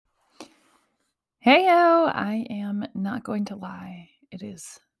Heyo, I am not going to lie. It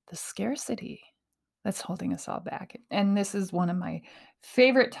is the scarcity that's holding us all back. And this is one of my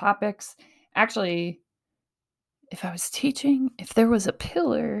favorite topics. Actually, if there was a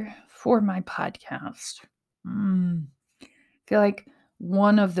pillar for my podcast, I feel like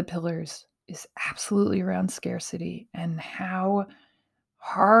one of the pillars is absolutely around scarcity and how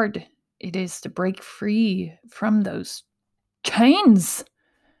hard it is to break free from those chains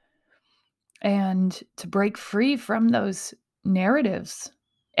and to break free from those narratives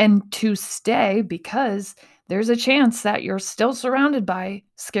and to stay, because there's a chance that you're still surrounded by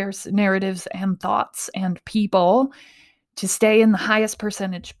scarce narratives and thoughts and people, to stay in the highest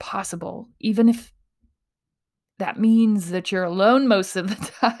percentage possible, even if that means that you're alone most of the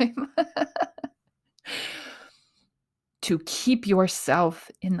time. To keep yourself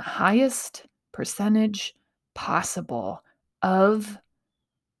in the highest percentage possible of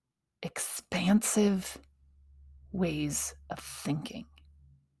expansive ways of thinking.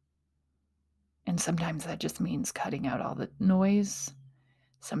 And sometimes that just means cutting out all the noise.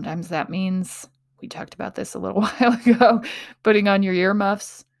 Sometimes that means, we talked about this a little while ago, putting on your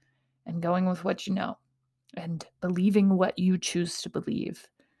earmuffs and going with what you know and believing what you choose to believe,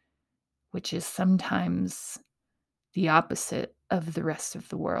 which is sometimes the opposite of the rest of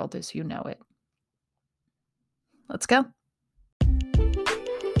the world as you know it. Let's go.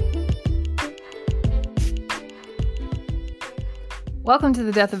 Welcome to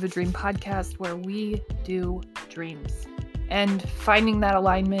the Death of a Dream podcast, where we do dreams. And finding that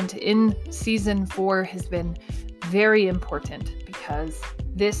alignment in season 4 has been very important, because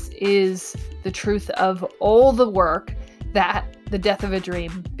this is the truth of all the work that the Death of a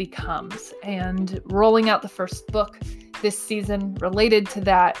Dream becomes. And rolling out the first book this season related to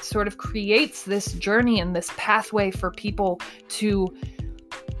that sort of creates this journey and this pathway for people to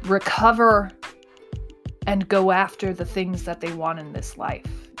recover and go after the things that they want in this life.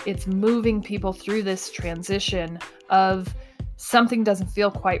 It's moving people through this transition of something doesn't feel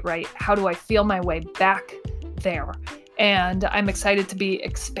quite right. How do I feel my way back there? And I'm excited to be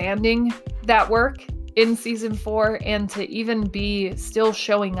expanding that work in season 4 and to even be still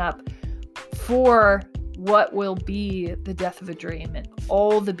showing up for what will be the Death of a Dream and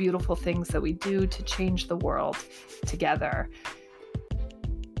all the beautiful things that we do to change the world together.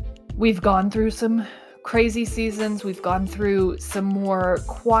 We've gone through some crazy seasons. We've gone through some more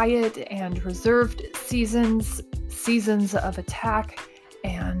quiet and reserved seasons of attack,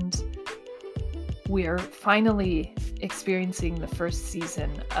 and we're finally experiencing the first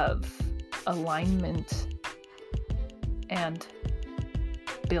season of alignment and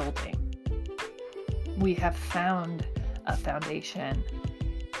building. We have found a foundation,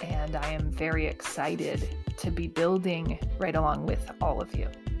 and I am very excited to be building right along with all of you.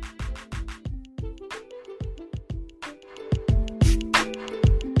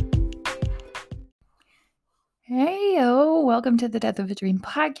 Heyo, welcome to the Death of a Dream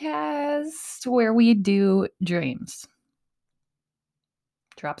podcast, where we do dreams.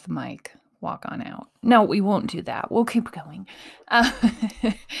 Drop the mic, walk on out. No, we won't do that. We'll keep going.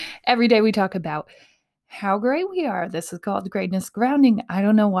 Every day we talk about how great we are. This is called greatness grounding. I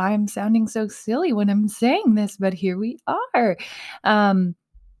don't know why I'm sounding so silly when I'm saying this, but here we are.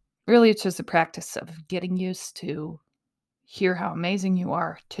 Really, it's just a practice of getting used to hear how amazing you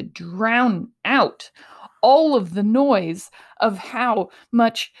are, to drown out all of the noise of how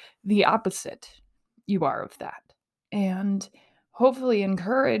much the opposite you are of that. And hopefully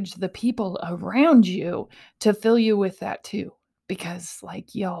encourage the people around you to fill you with that too. Because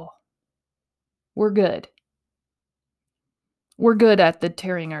y'all, we're good. We're good at the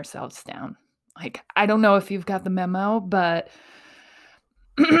tearing ourselves down. I don't know if you've got the memo, but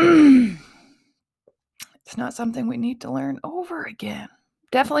it's not something we need to learn over again.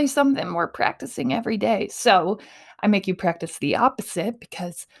 Definitely something we're practicing every day. So I make you practice the opposite,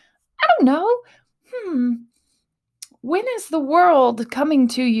 because I don't know. When is the world coming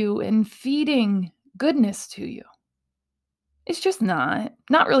to you and feeding goodness to you? It's just not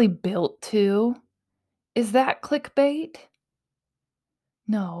really built to. Is that clickbait?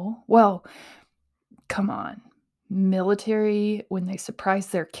 No. Well, come on. Military, when they surprise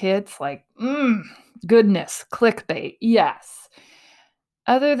their kids, goodness, clickbait. Yes.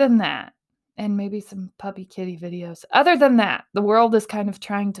 Other than that, and maybe some puppy kitty videos. Other than that, the world is kind of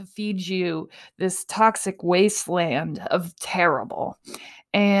trying to feed you this toxic wasteland of terrible.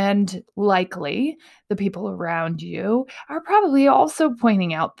 And likely the people around you are probably also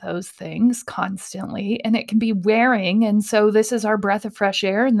pointing out those things constantly, and it can be wearing. And so this is our breath of fresh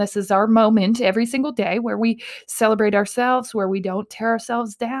air, and this is our moment every single day where we celebrate ourselves, where we don't tear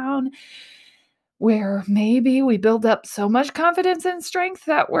ourselves down, where maybe we build up so much confidence and strength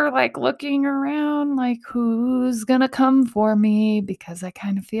that we're like looking around like, who's gonna come for me? Because I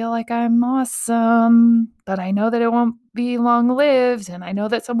kind of feel like I'm awesome, but I know that it won't be long lived. And I know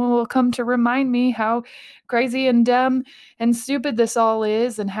that someone will come to remind me how crazy and dumb and stupid this all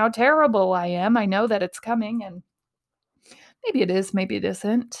is and how terrible I am. I know that it's coming, and maybe it is, maybe it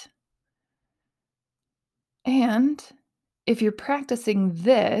isn't. And if you're practicing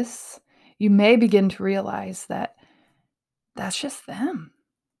this, you may begin to realize that that's just them.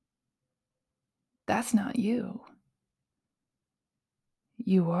 That's not you.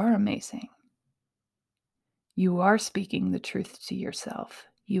 You are amazing. You are speaking the truth to yourself.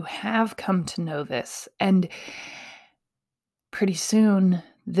 You have come to know this. And pretty soon,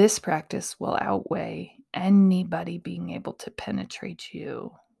 this practice will outweigh anybody being able to penetrate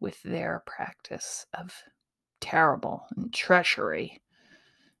you with their practice of terrible and treachery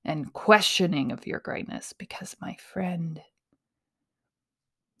and questioning of your greatness. Because, my friend,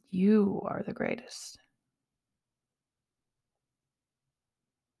 you are the greatest.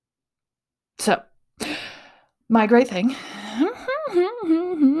 So, my great thing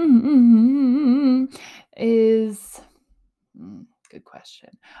is good question.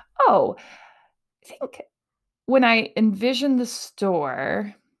 Oh, I think when I envisioned the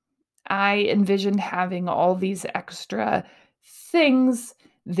store, I envisioned having all these extra things,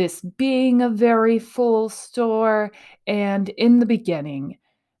 this being a very full store, and in the beginning,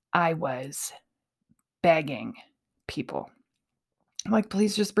 I was begging people. I'm like,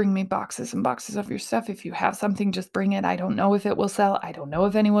 please just bring me boxes and boxes of your stuff. If you have something, just bring it. I don't know if it will sell. I don't know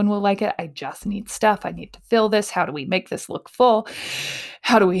if anyone will like it. I just need stuff. I need to fill this. How do we make this look full?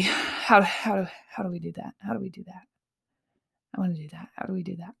 How do we do that? How do we do that? I want to do that. How do we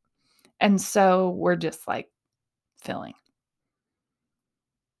do that? And so we're just like filling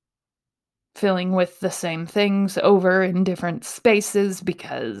with the same things over in different spaces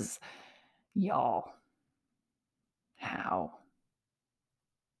because y'all, how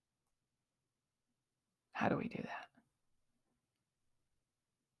do we do that?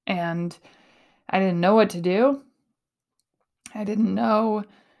 And I didn't know what to do. I didn't know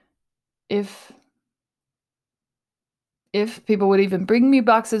if people would even bring me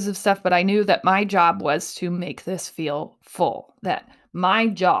boxes of stuff, but I knew that my job was to make this feel full, that my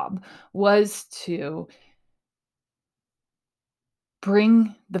job was to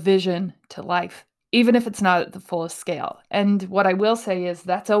bring the vision to life, even if it's not at the fullest scale. And what I will say is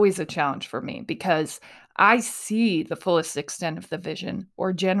that's always a challenge for me because I see the fullest extent of the vision,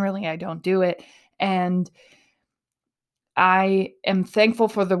 or generally I don't do it. And I am thankful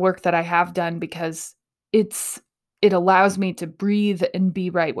for the work that I have done because it allows me to breathe and be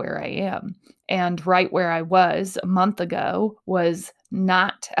right where I am. And right where I was a month ago was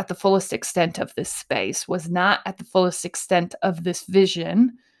not at the fullest extent of this space, was not at the fullest extent of this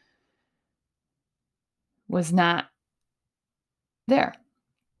vision, was not there.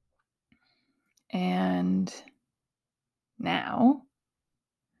 And now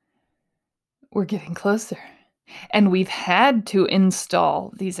we're getting closer. And we've had to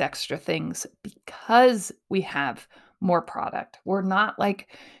install these extra things because we have more product. We're not like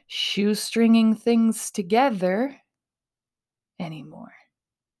shoestringing things together anymore.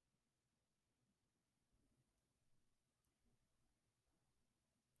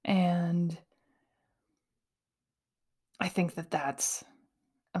 And I think that that's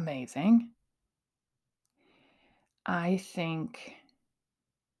amazing. I think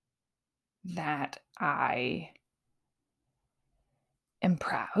that I am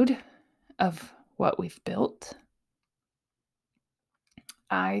proud of what we've built.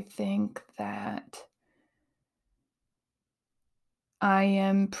 I think that I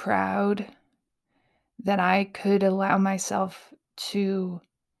am proud that I could allow myself to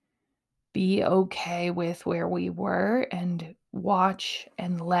be okay with where we were and watch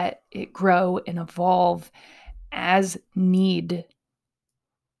and let it grow and evolve as need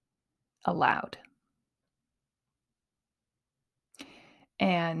allowed.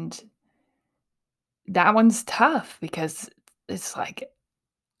 And that one's tough because it's like,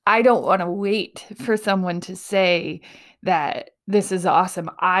 I don't want to wait for someone to say that this is awesome.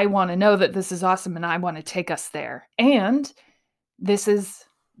 I want to know that this is awesome and I want to take us there. And this is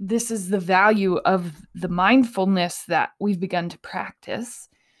the value of the mindfulness that we've begun to practice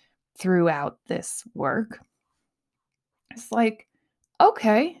throughout this work. It's like,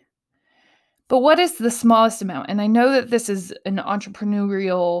 okay, but what is the smallest amount? And I know that this is an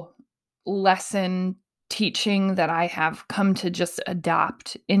entrepreneurial lesson teaching that I have come to just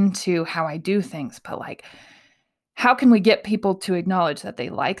adopt into how I do things, but like, how can we get people to acknowledge that they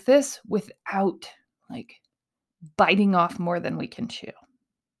like this without like biting off more than we can chew?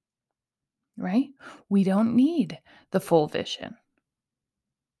 Right? We don't need the full vision.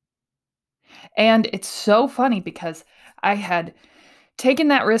 And it's so funny because I had taken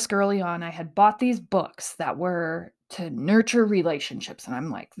that risk early on. I had bought these books that were to nurture relationships. And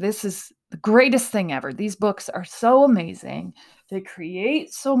I'm like, this is the greatest thing ever. These books are so amazing. They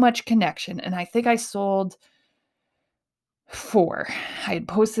create so much connection. And I think I sold 4. I had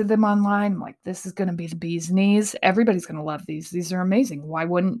posted them online. I'm like, this is going to be the bee's knees. Everybody's going to love these. These are amazing. Why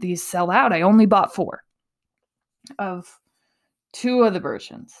wouldn't these sell out? I only bought 4 of 2 of the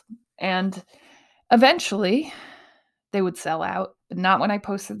versions. And eventually they would sell out, but not when I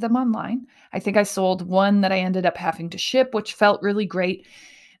posted them online. I think I sold one that I ended up having to ship, which felt really great,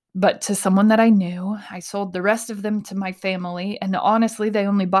 but to someone that I knew. I sold the rest of them to my family, and honestly, they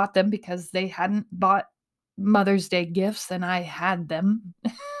only bought them because they hadn't bought Mother's Day gifts, and I had them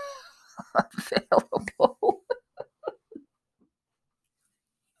available.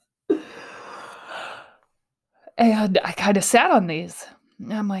 And I kind of sat on these.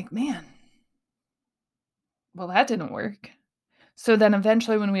 And I'm like, man, well, that didn't work. So then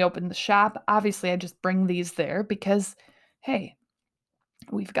eventually when we opened the shop, obviously I just bring these there because, hey,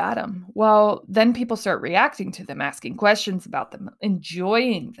 we've got them. Well, then people start reacting to them, asking questions about them,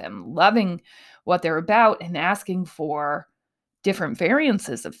 enjoying them, loving what they're about, and asking for different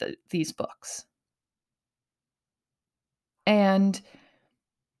variances of these books. And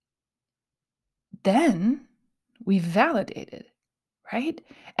then we validated, right?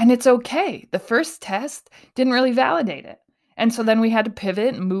 And it's okay. The first test didn't really validate it. And so then we had to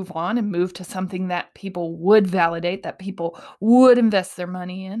pivot and move on and move to something that people would validate, that people would invest their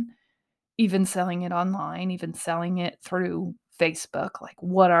money in, even selling it online, even selling it through Facebook. Like,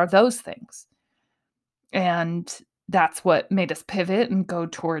 what are those things? And that's what made us pivot and go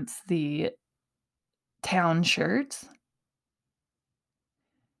towards the town shirts.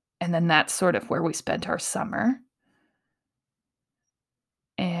 And then that's sort of where we spent our summer.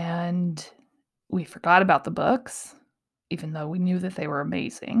 And we forgot about the books, even though we knew that they were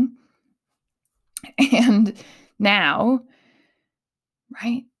amazing. And now,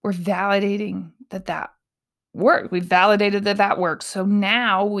 right, we're validating that worked. We validated that works. So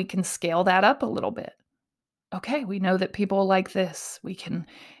now we can scale that up a little bit. Okay, we know that people like this. We can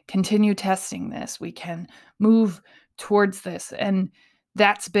continue testing this. We can move towards this. And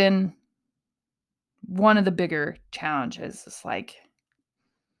that's been one of the bigger challenges, is like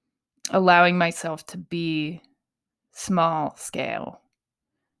allowing myself to be small scale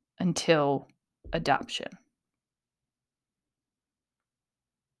until adoption.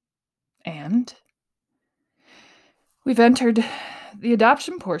 And we've entered the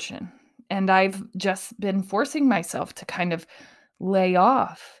adoption portion, and I've just been forcing myself to kind of lay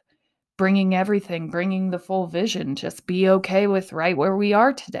off, bringing everything, bringing the full vision, just be okay with right where we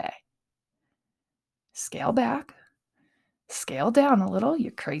are today. Scale back, scale down a little,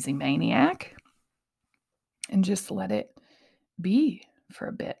 you crazy maniac, and just let it be for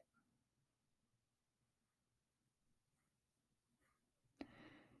a bit.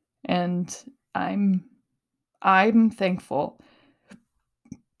 And I'm thankful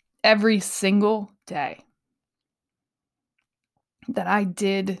every single day that I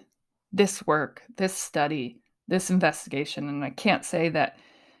did this work, this study, this investigation. And I can't say that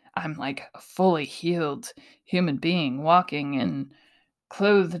I'm like a fully healed human being walking and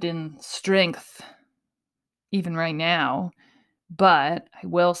clothed in strength, even right now. But I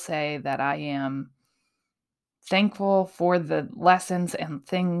will say that I am thankful for the lessons and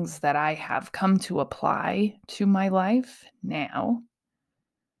things that I have come to apply to my life now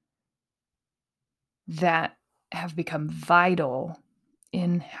that have become vital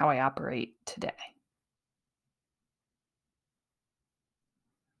in how I operate today.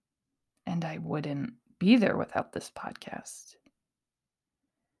 And I wouldn't be there without this podcast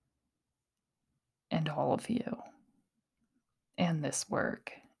and all of you and this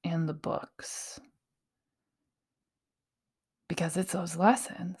work and the books, because it's those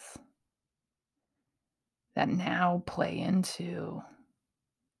lessons that now play into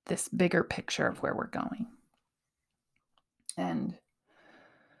this bigger picture of where we're going. And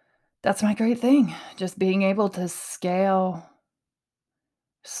that's my great thing, just being able to scale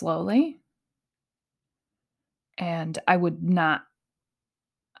slowly. And I would not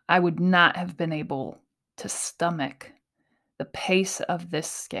have been able to stomach the pace of this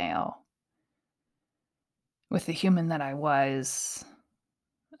scale with the human that I was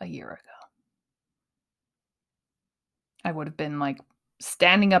a year ago. I would have been like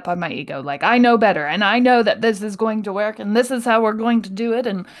standing up on my ego, like I know better and I know that this is going to work and this is how we're going to do it,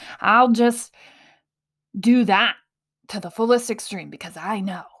 and I'll just do that to the fullest extreme because I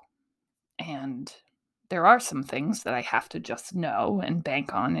know. And there are some things that I have to just know and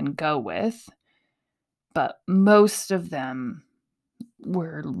bank on and go with, but most of them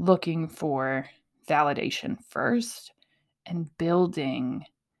were looking for validation first and building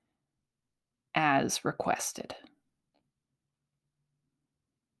as requested.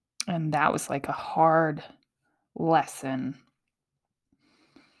 And that was like a hard lesson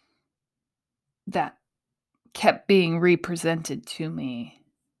that kept being represented to me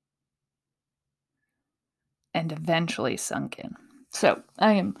and eventually sunk in. So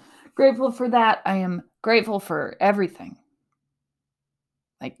I am grateful for that. I am grateful for everything.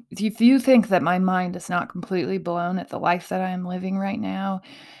 Like, if you think that my mind is not completely blown at the life that I am living right now,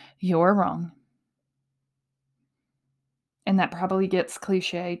 you're wrong. And that probably gets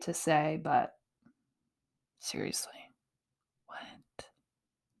cliche to say, but seriously, what?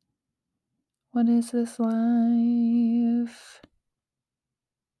 What is this life?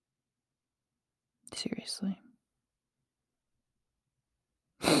 Seriously.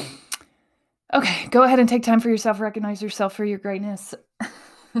 Okay, go ahead and take time for yourself. Recognize yourself for your greatness.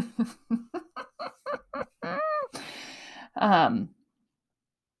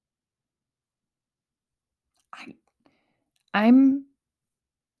 I'm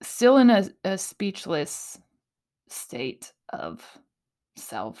still in a speechless state of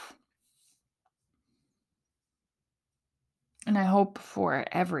self. And I hope for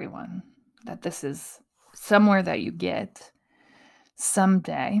everyone that this is somewhere that you get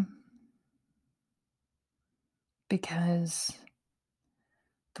someday, because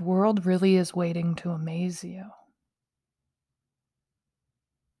the world really is waiting to amaze you.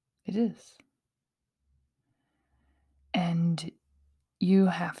 It is. And you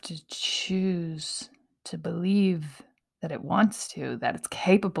have to choose to believe that it wants to, that it's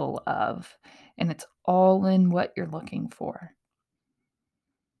capable of, and it's all in what you're looking for.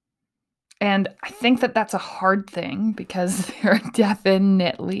 And I think that that's a hard thing because there are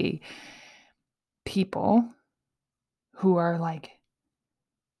definitely people who are like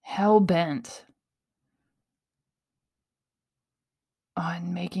hell-bent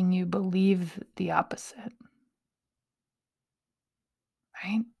on making you believe the opposite.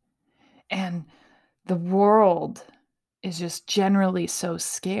 Right? And the world is just generally so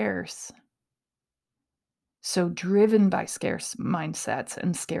scarce, so driven by scarce mindsets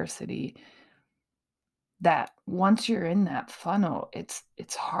and scarcity, that once you're in that funnel, it's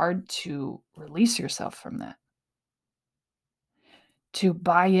hard to release yourself from that. To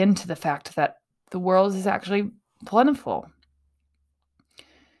buy into the fact that the world is actually plentiful.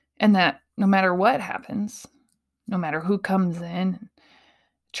 And that no matter what happens, no matter who comes in,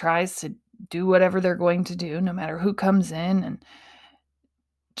 tries to do whatever they're going to do, no matter who comes in and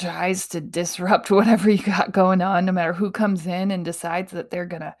tries to disrupt whatever you got going on, no matter who comes in and decides that they're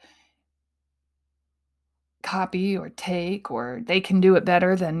going to copy or take, or they can do it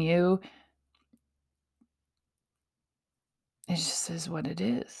better than you, it just is what it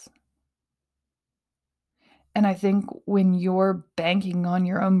is. And I think when you're banking on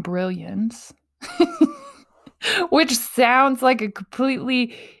your own brilliance, which sounds like a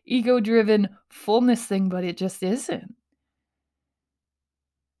completely ego-driven fullness thing, but it just isn't.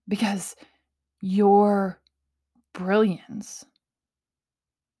 Because your brilliance,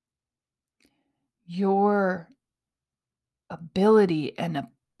 your ability and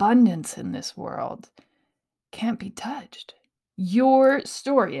abundance in this world can't be touched. Your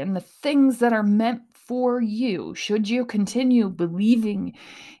story and the things that are meant for you, should you continue believing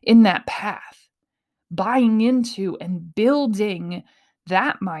in that path, buying into and building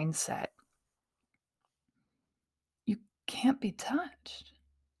that mindset, you can't be touched.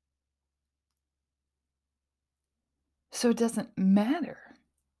 So it doesn't matter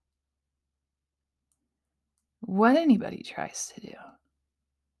what anybody tries to do.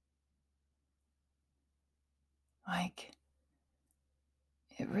 Like,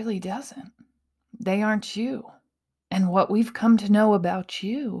 it really doesn't. They aren't you. And what we've come to know about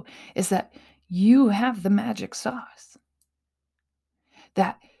you is that you have the magic sauce.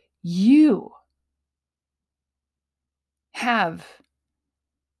 That you have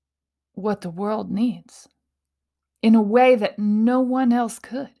what the world needs in a way that no one else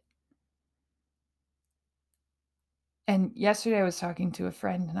could. And yesterday I was talking to a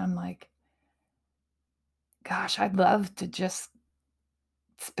friend and I'm like, gosh, I'd love to just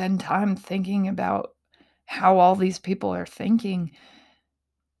spend time thinking about how all these people are thinking,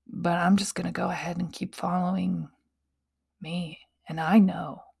 but I'm just going to go ahead and keep following me. And I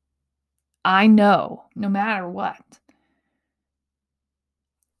know, no matter what,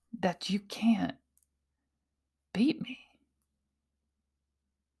 that you can't beat me.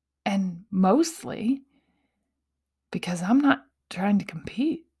 And mostly because I'm not trying to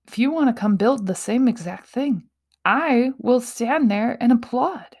compete. If you want to come build the same exact thing, I will stand there and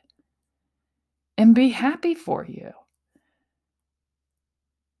applaud and be happy for you.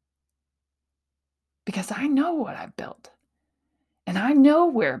 Because I know what I built. And I know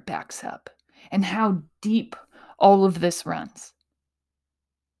where it backs up and how deep all of this runs.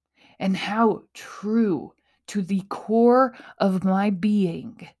 And how true to the core of my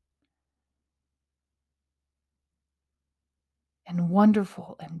being and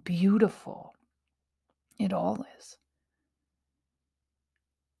wonderful and beautiful it all is.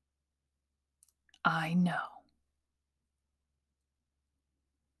 I know.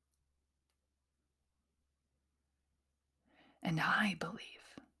 And I believe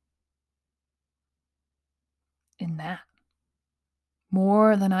in that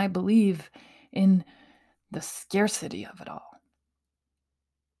more than I believe in the scarcity of it all.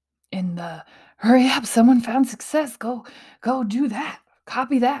 In the hurry up, someone found success. Go do that.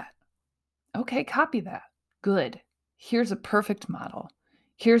 Copy that. Okay, copy that. Good. Here's a perfect model.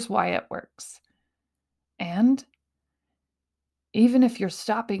 Here's why it works. And even if you're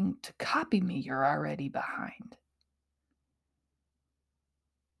stopping to copy me, you're already behind.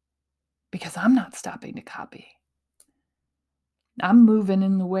 Because I'm not stopping to copy. I'm moving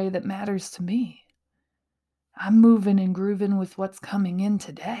in the way that matters to me. I'm moving and grooving with what's coming in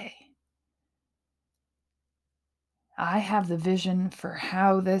today. I have the vision for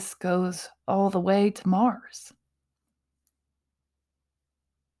how this goes all the way to Mars.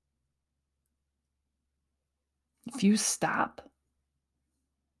 If you stop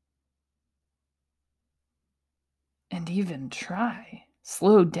and even try,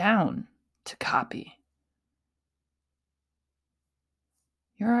 slow down to copy,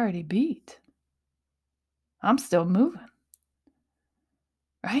 you're already beat. I'm still moving,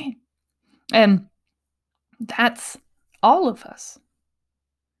 right? And that's all of us.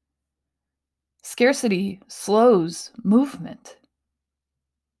 Scarcity slows movement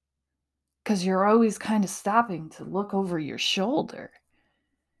because you're always kind of stopping to look over your shoulder.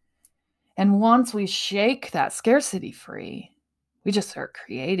 And once we shake that scarcity free, we just start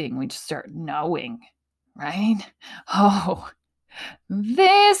creating, we just start knowing, right? Oh,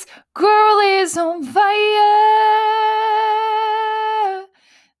 this girl is on fire.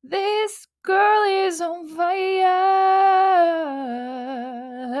 This girl is on fire.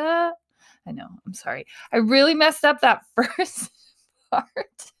 I know, I'm sorry. I really messed up that first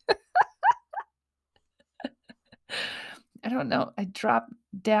part. I don't know. I dropped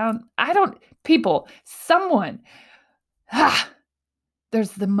down. Someone.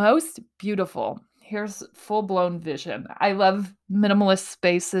 There's the most beautiful. Here's full-blown vision. I love minimalist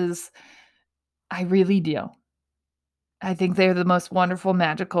spaces. I really do. I think they're the most wonderful,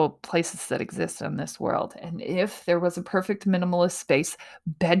 magical places that exist in this world. And if there was a perfect minimalist space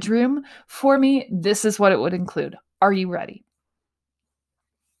bedroom for me, this is what it would include. Are you ready?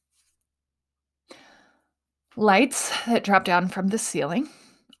 Lights that drop down from the ceiling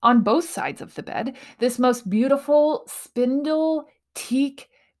on both sides of the bed. This most beautiful spindle teak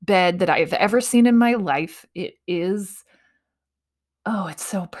bed that I have ever seen in my life. It is, it's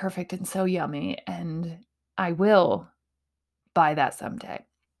so perfect and so yummy. And I will buy that someday.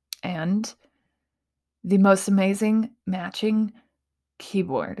 And the most amazing matching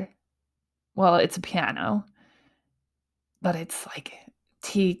keyboard. Well, it's a piano, but it's like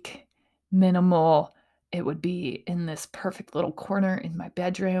teak, minimal. It would be in this perfect little corner in my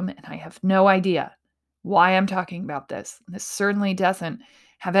bedroom, and I have no idea why I'm talking about this. This certainly doesn't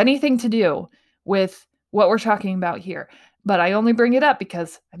have anything to do with what we're talking about here. But I only bring it up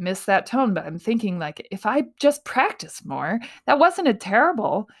because I miss that tone. But I'm thinking, like, if I just practice more, that wasn't a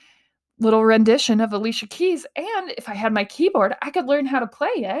terrible little rendition of Alicia Keys. And if I had my keyboard, I could learn how to play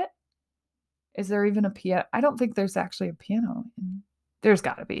it. Is there even a piano? I don't think there's actually a piano. There's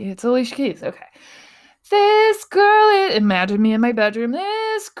got to be. It's Alicia Keys. Okay. This girl is, imagine me in my bedroom.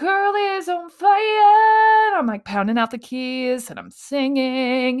 This girl is on fire. I'm like pounding out the keys and I'm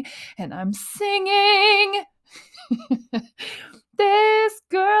singing. This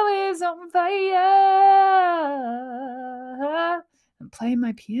girl is on fire. I'm playing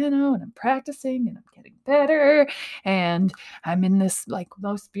my piano and I'm practicing and I'm getting better. And I'm in this like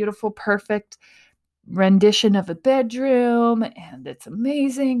most beautiful, perfect rendition of a bedroom, and it's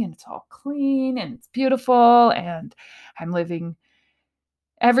amazing and it's all clean and it's beautiful. And I'm living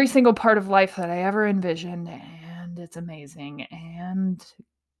every single part of life that I ever envisioned. And and it's amazing, and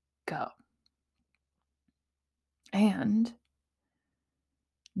go. And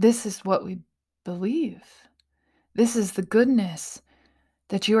this is what we believe. This is the goodness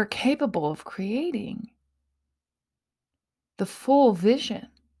that you are capable of creating. The full vision.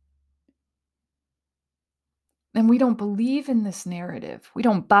 And we don't believe in this narrative. We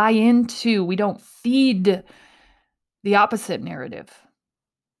don't buy into, we don't feed the opposite narrative.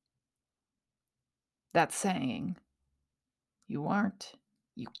 That's saying, you aren't,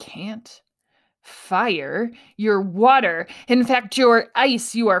 you can't. Fire, you're water. In fact, you're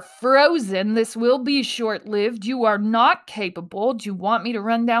ice. You are frozen. This will be short-lived. You are not capable. Do you want me to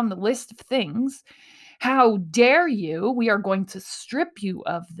run down the list of things? How dare you? We are going to strip you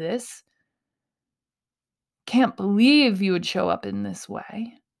of this. Can't believe you would show up in this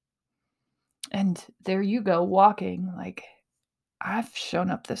way. And there you go, walking like, I've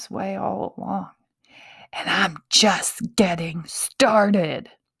shown up this way all along. And I'm just getting started.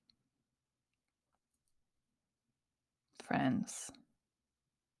 Friends,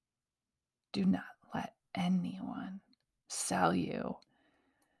 do not let anyone sell you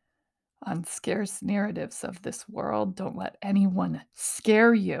on scarce narratives of this world. Don't let anyone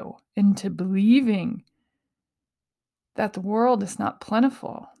scare you into believing that the world is not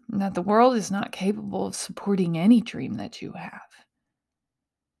plentiful, and that the world is not capable of supporting any dream that you have.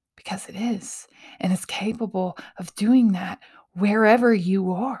 Because it is, and it's capable of doing that wherever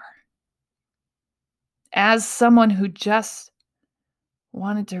you are. As someone who just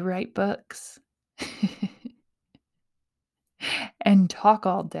wanted to write books and talk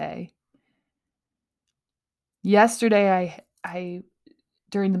all day, yesterday I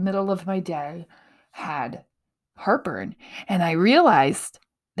during the middle of my day had heartburn, and I realized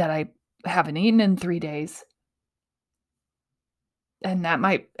that I haven't eaten in 3 days. And that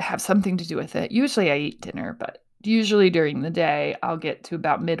might have something to do with it. Usually I eat dinner, but usually during the day, I'll get to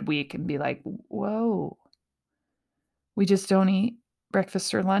about midweek and be like, whoa, we just don't eat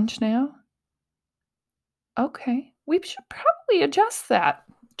breakfast or lunch now? Okay, we should probably adjust that.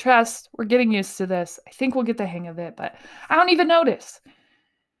 Trust, we're getting used to this. I think we'll get the hang of it, but I don't even notice.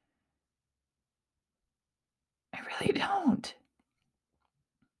 I really don't.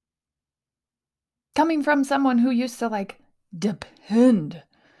 Coming from someone who used to depend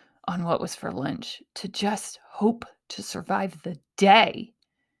on what was for lunch to just hope to survive the day,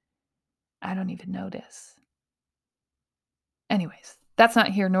 I don't even notice. Anyways, that's not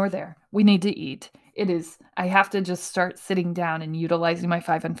here nor there. We need to eat. I have to just start sitting down and utilizing my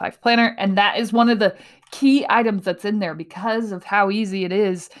 5 and 5 planner. And that is one of the key items that's in there because of how easy it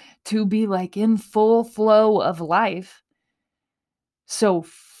is to be in full flow of life. So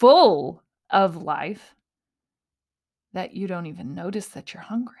full of life that you don't even notice that you're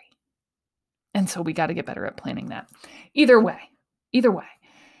hungry. And so we got to get better at planning that. Either way,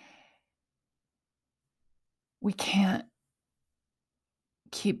 we can't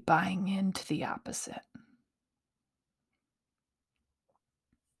keep buying into the opposite.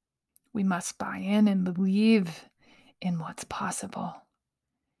 We must buy in and believe in what's possible,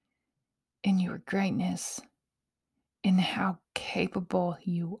 in your greatness, in how capable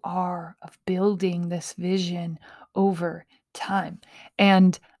you are of building this vision over time.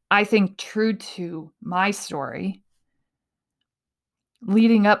 And I think true to my story,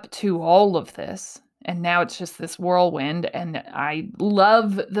 leading up to all of this, and now it's just this whirlwind, and I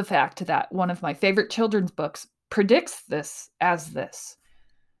love the fact that one of my favorite children's books predicts this as this.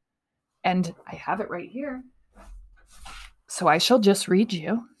 And I have it right here. So I shall just read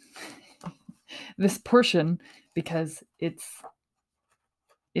you this portion because it's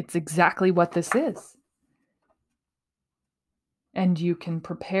exactly what this is. And you can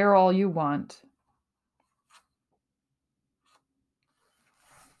prepare all you want.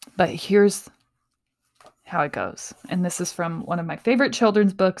 But here's how it goes. And this is from one of my favorite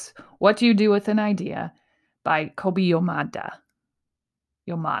children's books, What Do You Do with an Idea by Kobe Yamada.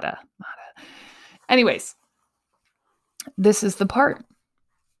 Anyways, this is the part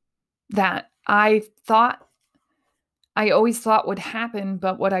that I always thought would happen,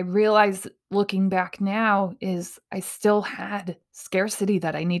 but what I realized looking back now is I still had scarcity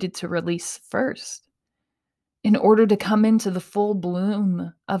that I needed to release first in order to come into the full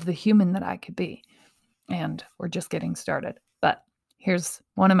bloom of the human that I could be. And we're just getting started. But here's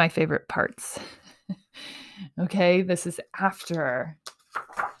one of my favorite parts. Okay, this is after.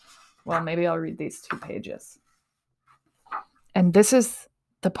 Well, maybe I'll read these 2 pages. And this is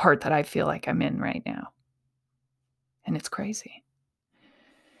the part that I feel like I'm in right now. And it's crazy.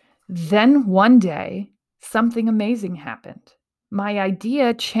 Then one day, something amazing happened. My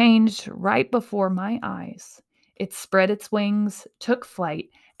idea changed right before my eyes. It spread its wings, took flight,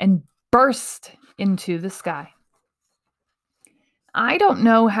 and burst into the sky. I don't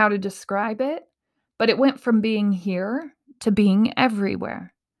know how to describe it, but it went from being here to being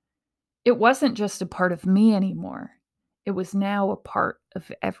everywhere. It wasn't just a part of me anymore. It was now a part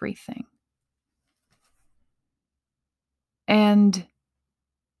of everything. And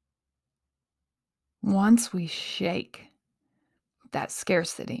once we shake that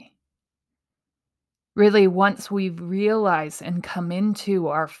scarcity, really once we realize and come into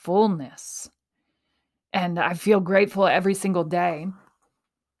our fullness, and I feel grateful every single day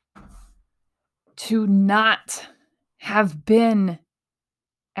to not have been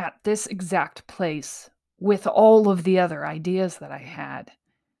at this exact place with all of the other ideas that I had.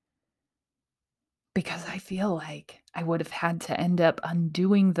 Because I feel like I would have had to end up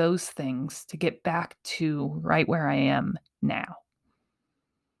undoing those things to get back to right where I am now.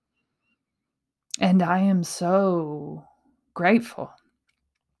 And I am so grateful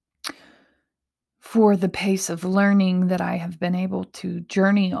for the pace of learning that I have been able to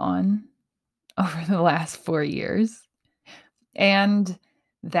journey on over the last 4 years, and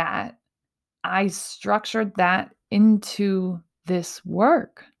that I structured that into this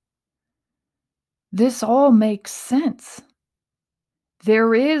work. This all makes sense.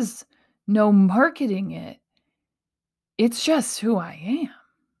 There is no marketing it. It's just who I am.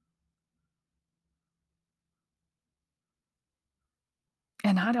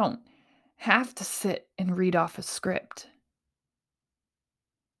 And I don't have to sit and read off a script.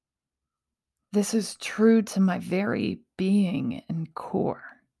 This is true to my very being and core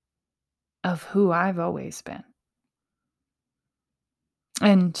of who I've always been.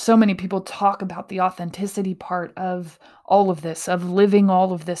 And so many people talk about the authenticity part of all of this, of living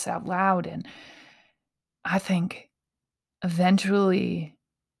all of this out loud. And I think eventually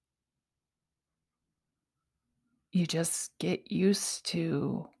you just get used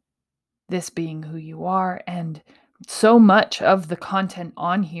to this being who you are. And so much of the content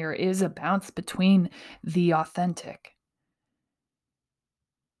on here is a bounce between the authentic.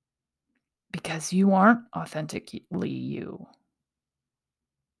 Because you aren't authentically you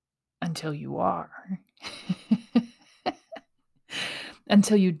until you are.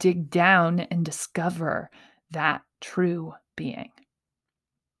 Until you dig down and discover that true being.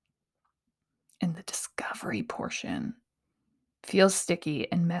 And the discovery portion feels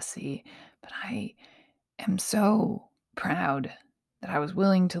sticky and messy, but I am so proud that I was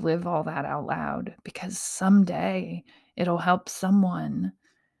willing to live all that out loud, because someday it'll help someone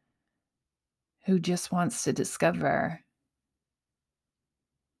who just wants to discover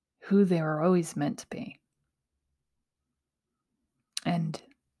who they were always meant to be. And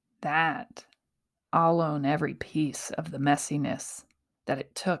that I'll own every piece of the messiness that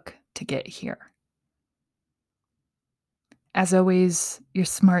it took to get here. As always, you're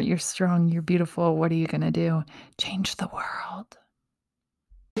smart, you're strong, you're beautiful. What are you going to do? Change the world.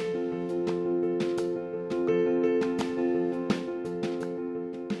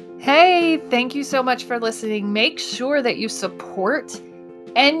 Hey, thank you so much for listening. Make sure that you support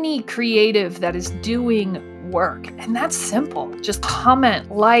any creative that is doing work. And that's simple. Just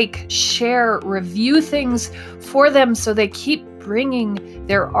comment, like, share, review things for them so they keep bringing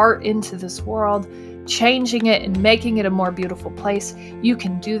their art into this world, changing it and making it a more beautiful place. You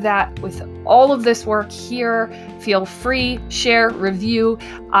can do that with all of this work here. Feel free, share, review.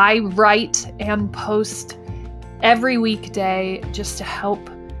 I write and post every weekday just to help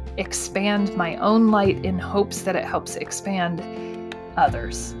expand my own light in hopes that it helps expand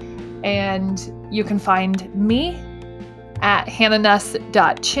others. And you can find me at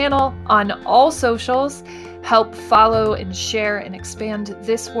hannahnuss.channel on all socials. Help follow and share and expand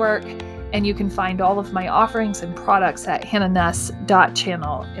this work. And you can find all of my offerings and products at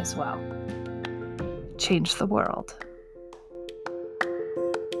hannahnuss.channel as well. Change the world.